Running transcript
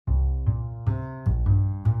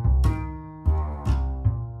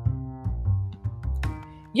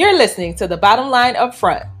You're listening to the Bottom Line Up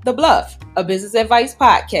Front, The Bluff, a business advice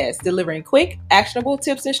podcast delivering quick, actionable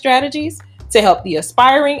tips and strategies to help the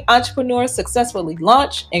aspiring entrepreneurs successfully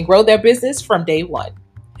launch and grow their business from day one.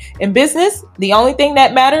 In business, the only thing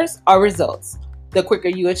that matters are results. The quicker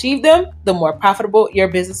you achieve them, the more profitable your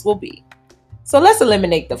business will be. So let's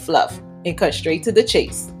eliminate the fluff and cut straight to the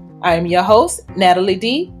chase. I am your host, Natalie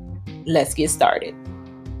D. Let's get started.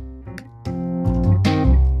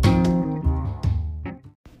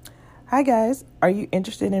 Hi guys, are you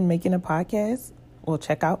interested in making a podcast? Well,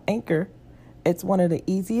 check out Anchor. It's one of the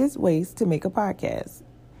easiest ways to make a podcast.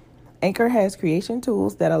 Anchor has creation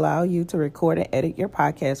tools that allow you to record and edit your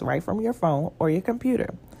podcast right from your phone or your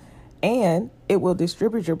computer. And it will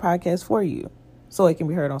distribute your podcast for you, so it can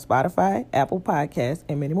be heard on Spotify, Apple Podcasts,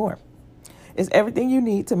 and many more. It's everything you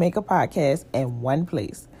need to make a podcast in one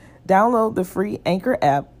place. Download the free Anchor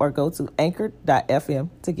app or go to anchor.fm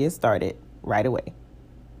to get started right away.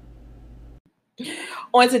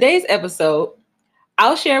 On today's episode,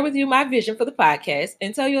 I'll share with you my vision for the podcast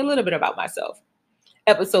and tell you a little bit about myself.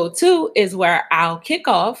 Episode 2 is where I'll kick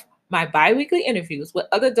off my bi-weekly interviews with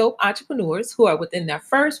other dope entrepreneurs who are within their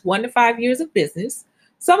first 1 to 5 years of business.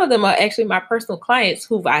 Some of them are actually my personal clients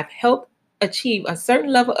who I've helped achieve a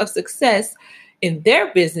certain level of success in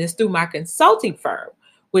their business through my consulting firm,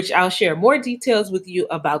 which I'll share more details with you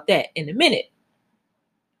about that in a minute.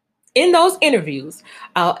 In those interviews,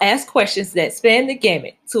 I'll ask questions that span the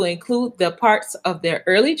gamut to include the parts of their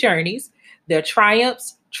early journeys, their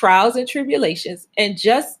triumphs, trials and tribulations, and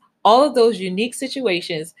just all of those unique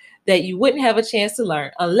situations that you wouldn't have a chance to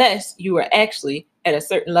learn unless you were actually at a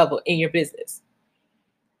certain level in your business.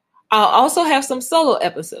 I'll also have some solo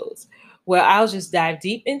episodes where I'll just dive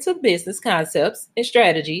deep into business concepts and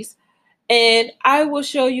strategies, and I will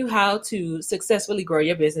show you how to successfully grow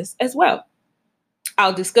your business as well.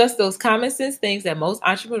 I'll discuss those common sense things that most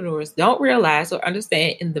entrepreneurs don't realize or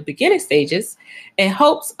understand in the beginning stages in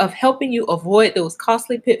hopes of helping you avoid those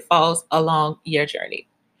costly pitfalls along your journey.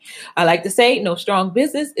 I like to say no strong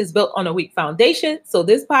business is built on a weak foundation, so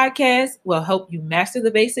this podcast will help you master the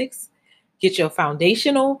basics, get your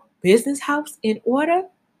foundational business house in order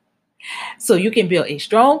so you can build a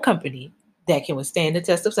strong company that can withstand the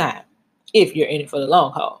test of time if you're in it for the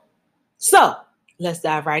long haul. So let's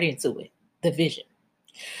dive right into it, the vision.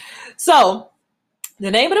 So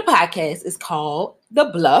the name of the podcast is called The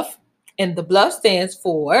Bluff, and The Bluff stands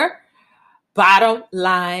for Bottom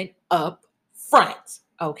Line Up Front.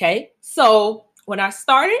 Okay, so when I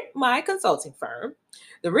started my consulting firm,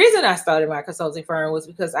 the reason I started my consulting firm was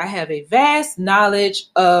because I have a vast knowledge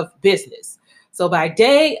of business. So by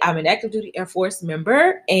day, I'm an active duty Air Force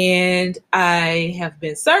member, and I have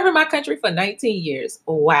been serving my country for 19 years.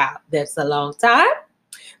 Wow, that's a long time.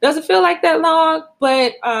 Doesn't feel like that long,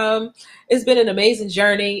 but it's been an amazing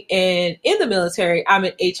journey. And in the military, I'm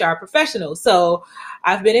an HR professional. So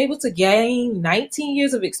I've been able to gain 19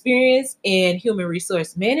 years of experience in human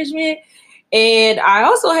resource management. And I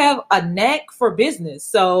also have a knack for business.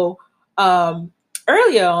 So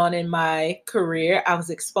earlier on in my career, I was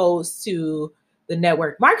exposed to the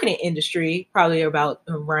network marketing industry, probably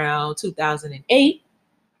around 2008.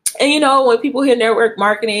 And, when people hear network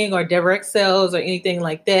marketing or direct sales or anything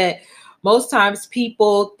like that, most times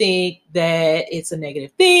people think that it's a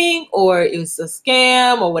negative thing or it's a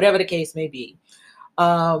scam or whatever the case may be.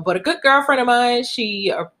 But a good girlfriend of mine, she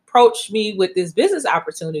approached me with this business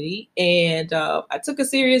opportunity, and I took a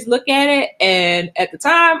serious look at it. And at the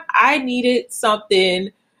time, I needed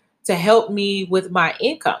something to help me with my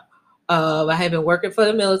income. I had been working for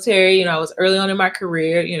the military, I was early on in my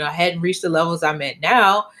career, I hadn't reached the levels I'm at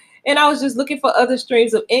now. And I was just looking for other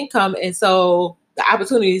streams of income. And so the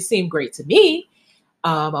opportunity seemed great to me.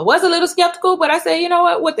 I was a little skeptical, but I said, you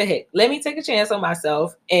know what the heck? Let me take a chance on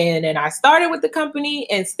myself. And then I started with the company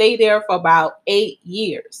and stayed there for about 8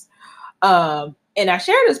 years. And I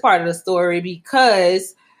share this part of the story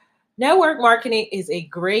because network marketing is a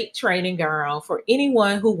great training ground for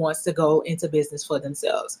anyone who wants to go into business for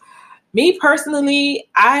themselves. Me personally,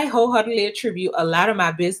 I wholeheartedly attribute a lot of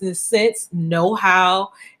my business sense,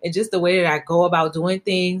 know-how, and just the way that I go about doing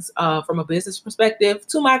things from a business perspective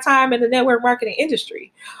to my time in the network marketing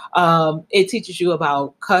industry. It teaches you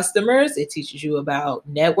about customers. It teaches you about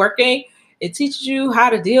networking. It teaches you how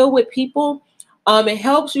to deal with people. It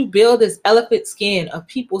helps you build this elephant skin of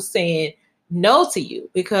people saying no to you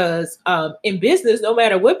because in business, no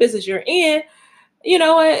matter what business you're in,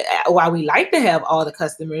 while we like to have all the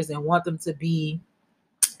customers and want them to be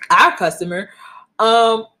our customer,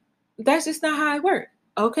 that's just not how it works.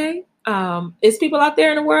 Okay. It's people out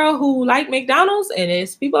there in the world who like McDonald's, and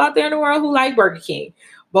it's people out there in the world who like Burger King.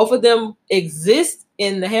 Both of them exist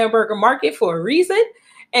in the hamburger market for a reason.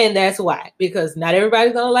 And that's why, because not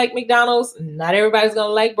everybody's going to like McDonald's. Not everybody's going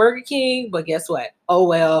to like Burger King. But guess what? Oh,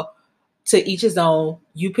 well, to each his own.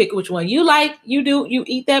 You pick which one you like. You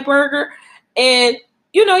eat that burger. And,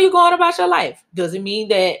 you go on about your life. Does it mean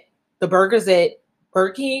that the burgers at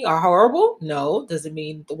Burger King are horrible? No. Does it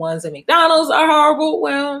mean the ones at McDonald's are horrible?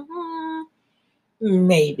 Well,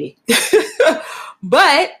 maybe.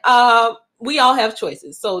 But we all have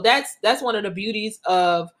choices. So that's one of the beauties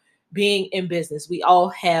of being in business. We all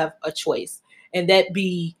have a choice, and that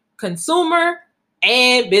be consumer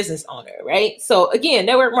and business owner, right? So again,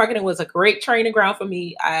 network marketing was a great training ground for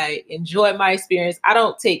me. I enjoyed my experience. I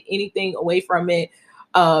don't take anything away from it.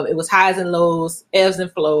 It was highs and lows, ebbs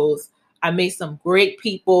and flows. I made some great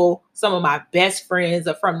people. Some of my best friends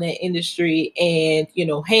are from that industry. And,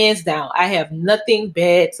 hands down, I have nothing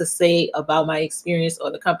bad to say about my experience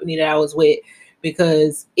or the company that I was with,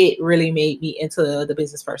 because it really made me into the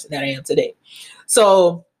business person that I am today.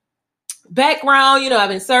 So background, I've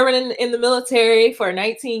been serving in the military for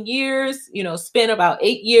 19 years, spent about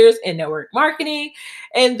 8 years in network marketing.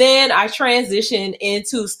 And then I transitioned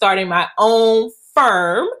into starting my own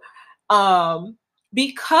firm.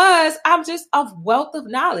 Because I'm just a wealth of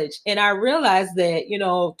knowledge. And I realized that,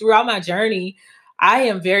 throughout my journey, I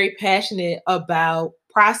am very passionate about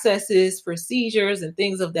processes, procedures, and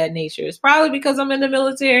things of that nature. It's probably because I'm in the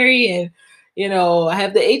military and, I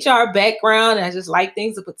have the HR background and I just like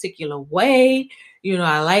things a particular way.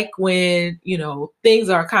 I like when, things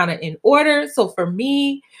are kind of in order. So for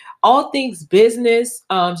me, all things business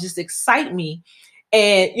just excite me.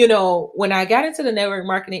 And, when I got into the network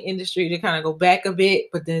marketing industry, to kind of go back a bit,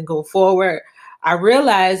 but then go forward, I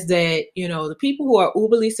realized that, the people who are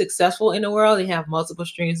uberly successful in the world, they have multiple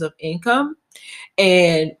streams of income,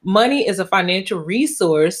 and money is a financial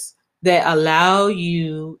resource that allow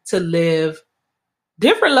you to live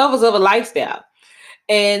different levels of a lifestyle.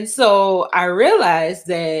 And so I realized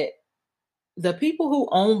that the people who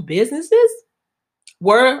own businesses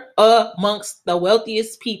were amongst the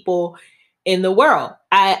wealthiest people in the world.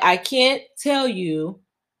 I can't tell you,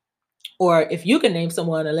 or if you can name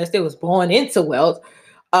someone, unless they was born into wealth,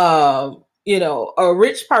 a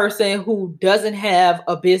rich person who doesn't have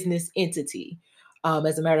a business entity.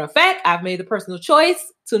 As a matter of fact, I've made the personal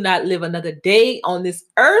choice to not live another day on this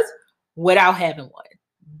earth without having one.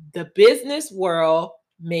 The business world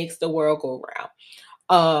makes the world go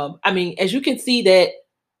round. As you can see that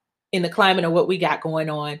in the climate of what we got going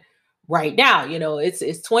on right now, it's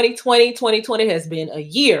 2020. 2020 has been a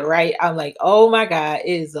year, right? I'm like, oh my God, it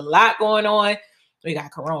is a lot going on. We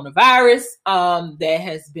got coronavirus that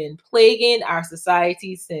has been plaguing our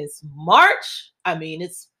society since March.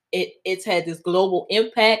 It's had this global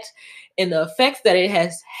impact, and the effects that it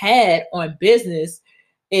has had on business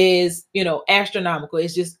is, astronomical.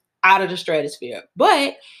 It's just out of the stratosphere.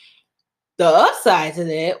 But the upside to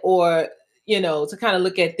that, or, to kind of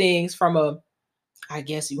look at things from a, I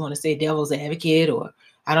guess you want to say devil's advocate, or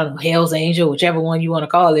I don't know, hell's angel, whichever one you want to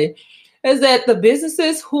call it, is that the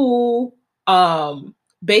businesses who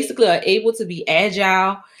basically are able to be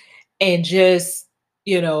agile and just,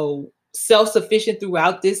 self-sufficient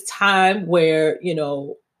throughout this time where,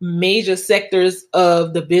 major sectors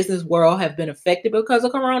of the business world have been affected because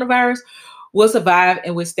of coronavirus, will survive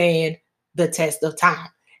and withstand the test of time.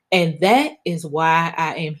 And that is why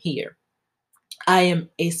I am here. I am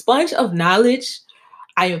a sponge of knowledge.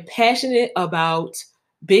 I am passionate about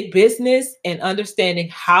big business and understanding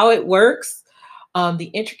how it works, the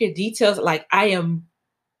intricate details. Like, I am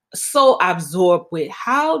so absorbed with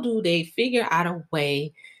how do they figure out a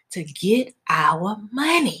way to get our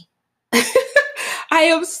money. I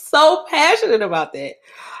am so passionate about that.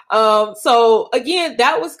 So again,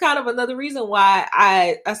 that was kind of another reason why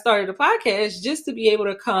I started a podcast, just to be able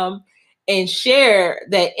to come and share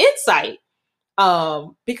that insight.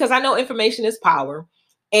 Because I know information is power.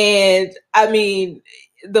 And the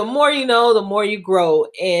more you know, the more you grow.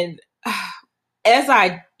 And as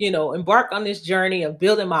I, embark on this journey of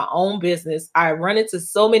building my own business, I run into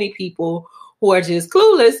so many people who are just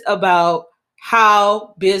clueless about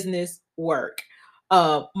how business work.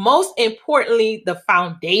 Most importantly, the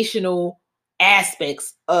foundational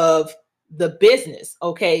aspects of the business.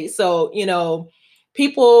 Okay. So,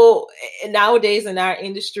 people nowadays in our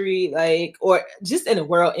industry, or just in the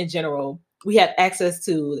world in general, we have access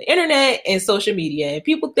to the internet and social media. And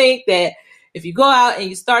people think that if you go out and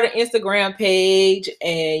you start an Instagram page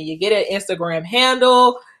and you get an Instagram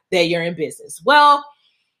handle, that you're in business. Well,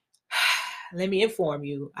 let me inform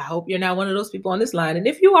you. I hope you're not one of those people on this line. And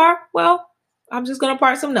if you are, well, I'm just going to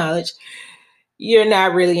impart some knowledge. You're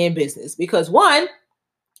not really in business because, one,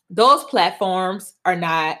 those platforms are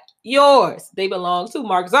not yours. They belong to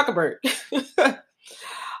Mark Zuckerberg.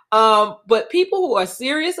 But people who are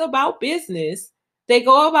serious about business, they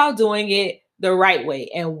go about doing it the right way.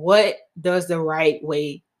 And what does the right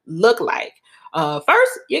way look like?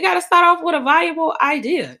 First, you got to start off with a viable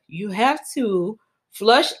idea. You have to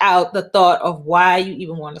flush out the thought of why you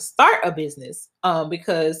even want to start a business,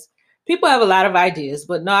 because people have a lot of ideas,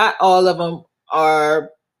 but not all of them are,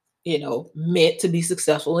 meant to be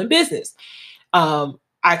successful in business.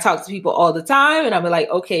 I talk to people all the time and I'm like,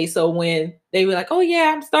 okay, so when they were like, oh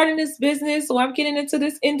yeah, I'm starting this business, so I'm getting into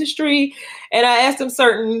this industry. And I asked them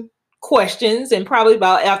certain questions, and probably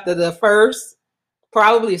about after the first,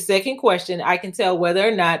 probably second question, I can tell whether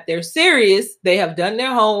or not they're serious. They have done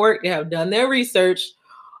their homework, they have done their research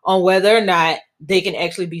on whether or not they can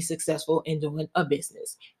actually be successful in doing a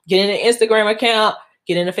business. Getting an Instagram account,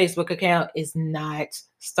 getting a Facebook account is not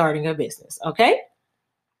starting a business, okay?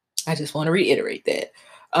 I just want to reiterate that.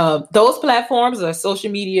 Those platforms are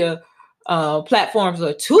social media platforms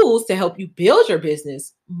or tools to help you build your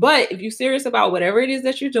business. But if you're serious about whatever it is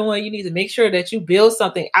that you're doing, you need to make sure that you build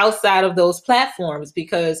something outside of those platforms,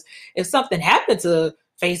 because if something happened to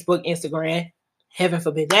Facebook, Instagram, heaven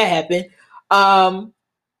forbid that happen,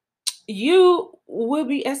 you will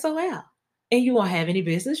be SOL and you won't have any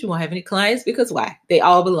business. You won't have any clients, because why? They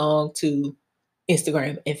all belong to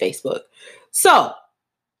Instagram and Facebook. So,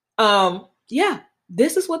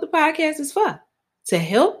 this is what the podcast is for, to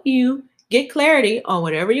help you get clarity on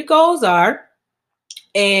whatever your goals are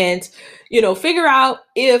and, figure out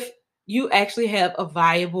if you actually have a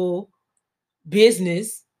viable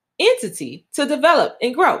business entity to develop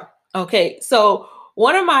and grow. Okay. So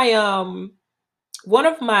one of my,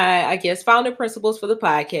 I guess, founding principles for the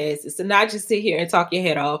podcast is to not just sit here and talk your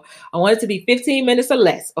head off. I want it to be 15 minutes or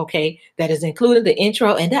less. Okay. That is including the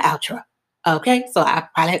intro and the outro. Okay. So I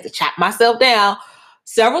probably have to chop myself down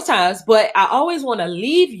several times, but I always want to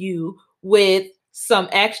leave you with some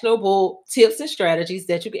actionable tips and strategies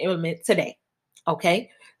that you can implement today. Okay.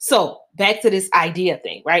 So back to this idea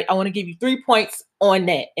thing, right? I want to give you 3 points on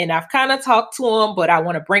that. And I've kind of talked to them, but I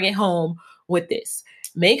want to bring it home with this.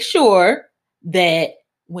 Make sure that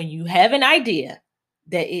when you have an idea,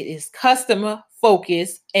 that it is customer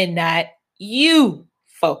focused and not you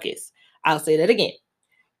focused. I'll say that again.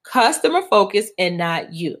 Customer focused and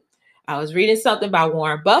not you. I was reading something by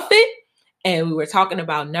Warren Buffett, and we were talking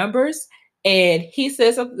about numbers, and he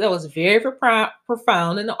said something that was very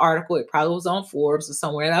profound in the article. It probably was on Forbes or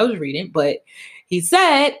somewhere that I was reading, but he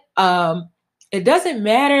said, it doesn't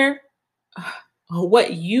matter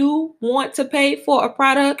what you want to pay for a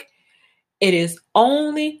product. It is the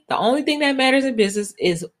only thing that matters in business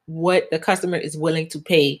is what the customer is willing to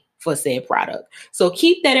pay for said product. So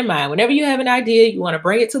keep that in mind. Whenever you have an idea, you want to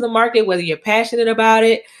bring it to the market, whether you're passionate about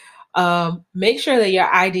it, make sure that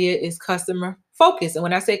your idea is customer focused. And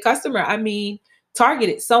when I say customer, I mean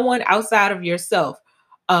targeted, someone outside of yourself.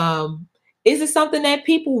 Is it something that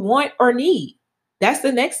people want or need? That's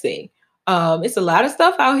the next thing. It's a lot of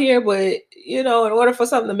stuff out here, but in order for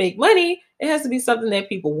something to make money, it has to be something that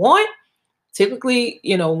people want. Typically,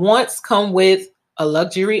 wants come with a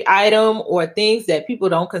luxury item or things that people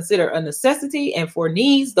don't consider a necessity. And for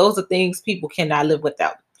needs, those are things people cannot live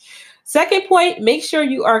without. Second point, make sure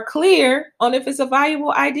you are clear on if it's a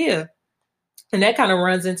valuable idea. And that kind of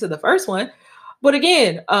runs into the first one. But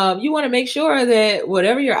again, you want to make sure that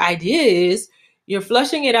whatever your idea is, you're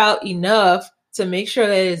flushing it out enough to make sure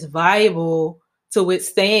that it's viable to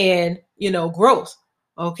withstand, growth.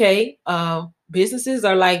 Okay. Businesses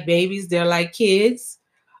are like babies. They're like kids.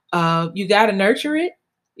 You got to nurture it.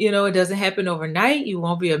 It doesn't happen overnight. You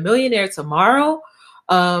won't be a millionaire tomorrow.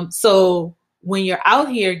 So when you're out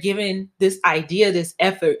here giving this idea, this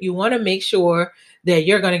effort, you want to make sure that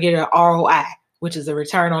you're going to get an ROI, which is a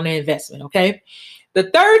return on the investment. Okay. The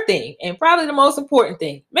third thing, and probably the most important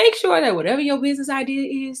thing, make sure that whatever your business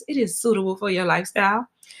idea is, it is suitable for your lifestyle.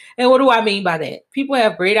 And what do I mean by that? People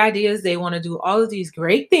have great ideas. They want to do all of these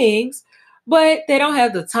great things, but they don't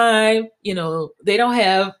have the time, they don't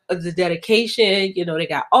have the dedication, they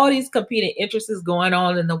got all these competing interests going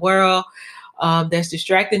on in the world that's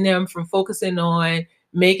distracting them from focusing on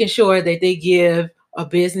making sure that they give a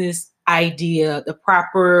business idea the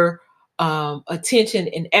proper attention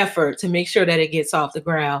and effort to make sure that it gets off the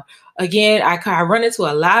ground. Again, I run into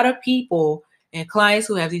a lot of people and clients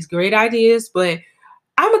who have these great ideas, but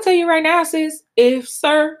I'm going to tell you right now, sis, if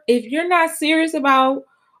you're not serious about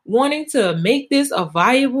wanting to make this a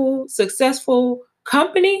viable, successful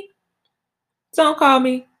company, don't call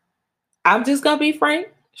me. I'm just going to be frank,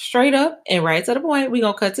 straight up, and right to the point. We're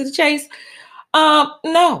going to cut to the chase.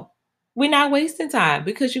 No. we're not wasting time,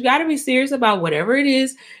 because you got to be serious about whatever it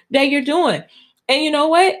is that you're doing. And you know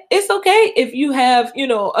what? It's okay if you have,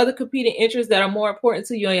 other competing interests that are more important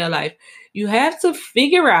to you in your life. You have to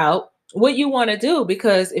figure out what you want to do,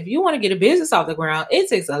 because if you want to get a business off the ground, it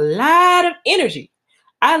takes a lot of energy.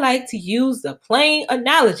 I like to use the plane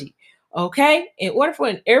analogy. Okay. In order for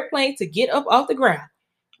an airplane to get up off the ground,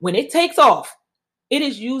 when it takes off, it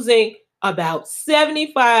is using about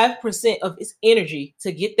 75% of its energy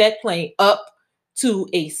to get that plane up to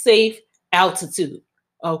a safe altitude.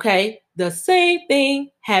 Okay. The same thing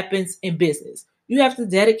happens in business. You have to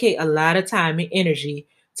dedicate a lot of time and energy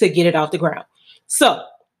to get it off the ground. So,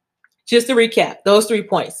 just to recap, those 3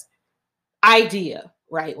 points. Idea,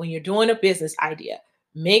 right? When you're doing a business idea,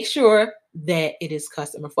 make sure that it is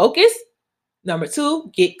customer focused. Number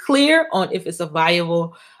 2, get clear on if it's a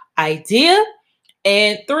viable idea.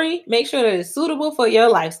 And 3, make sure that it's suitable for your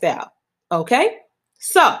lifestyle. Okay?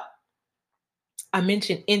 So, I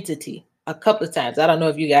mentioned entity a couple of times. I don't know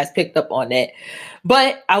if you guys picked up on that,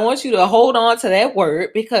 but I want you to hold on to that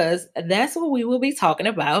word, because that's what we will be talking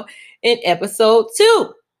about in episode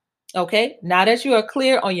 2. Okay? Now that you are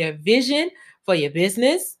clear on your vision for your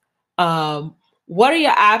business, what are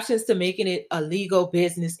your options to making it a legal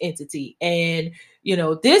business entity? And,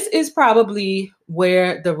 this is probably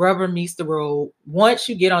where the rubber meets the road. Once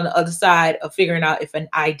you get on the other side of figuring out if an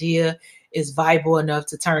idea is viable enough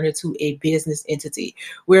to turn into a business entity,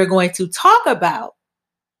 we're going to talk about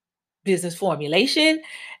business formulation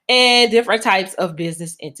and different types of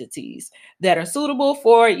business entities that are suitable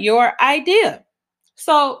for your idea.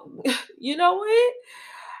 So, you know what?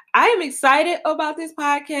 I am excited about this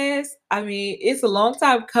podcast. I mean, it's a long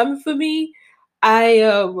time coming for me. I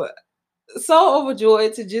am so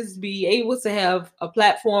overjoyed to just be able to have a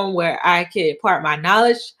platform where I can impart my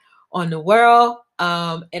knowledge on the world.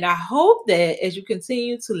 And I hope that as you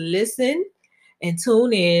continue to listen and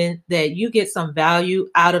tune in, that you get some value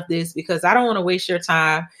out of this, because I don't want to waste your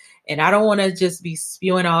time, and I don't want to just be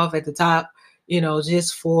spewing off at the top,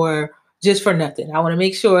 just for nothing. I want to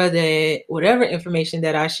make sure that whatever information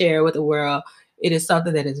that I share with the world, it is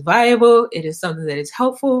something that is viable, it is something that is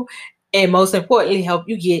helpful, and most importantly, help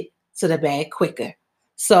you get to the bag quicker.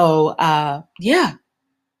 So, yeah,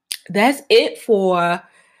 that's it for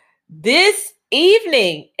this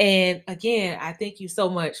evening. And again, I thank you so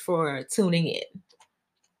much for tuning in.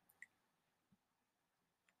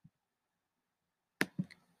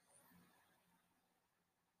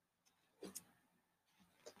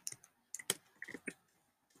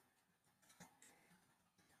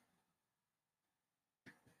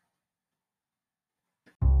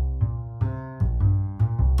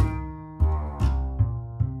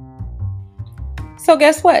 So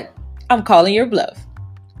guess what? I'm calling your bluff.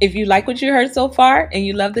 If you like what you heard so far and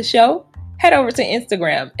you love the show, head over to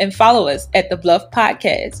Instagram and follow us at The Bluff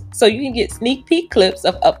Podcast so you can get sneak peek clips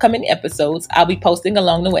of upcoming episodes I'll be posting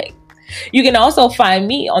along the way. You can also find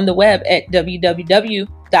me on the web at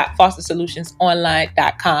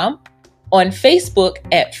www.fostersolutionsonline.com, on Facebook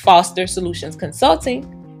at Foster Solutions Consulting,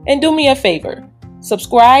 and do me a favor,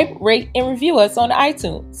 subscribe, rate, and review us on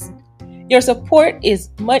iTunes. Your support is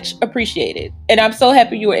much appreciated, and I'm so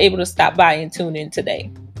happy you were able to stop by and tune in today.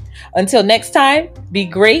 Until next time, be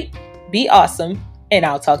great, be awesome, and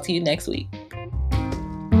I'll talk to you next week.